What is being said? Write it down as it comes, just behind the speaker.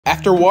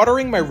After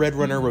watering my red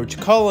runner roach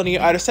colony,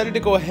 I decided to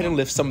go ahead and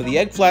lift some of the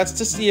egg flats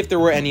to see if there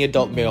were any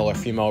adult male or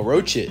female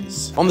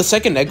roaches. On the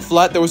second egg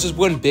flat, there was this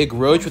one big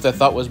roach which I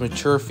thought was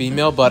mature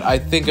female, but I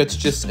think it's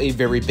just a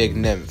very big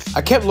nymph.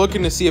 I kept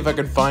looking to see if I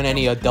could find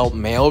any adult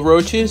male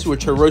roaches,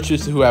 which are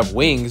roaches who have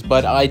wings,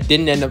 but I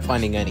didn't end up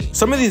finding any.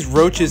 Some of these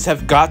roaches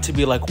have got to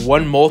be like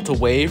 1 molt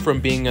away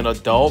from being an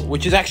adult,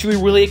 which is actually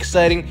really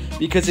exciting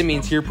because it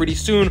means here pretty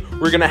soon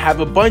we're gonna have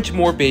a bunch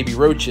more baby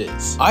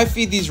roaches. I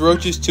feed these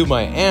roaches to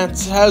my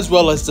aunts as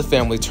well as the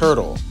family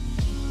turtle.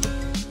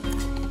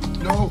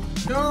 No,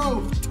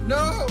 no,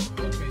 no!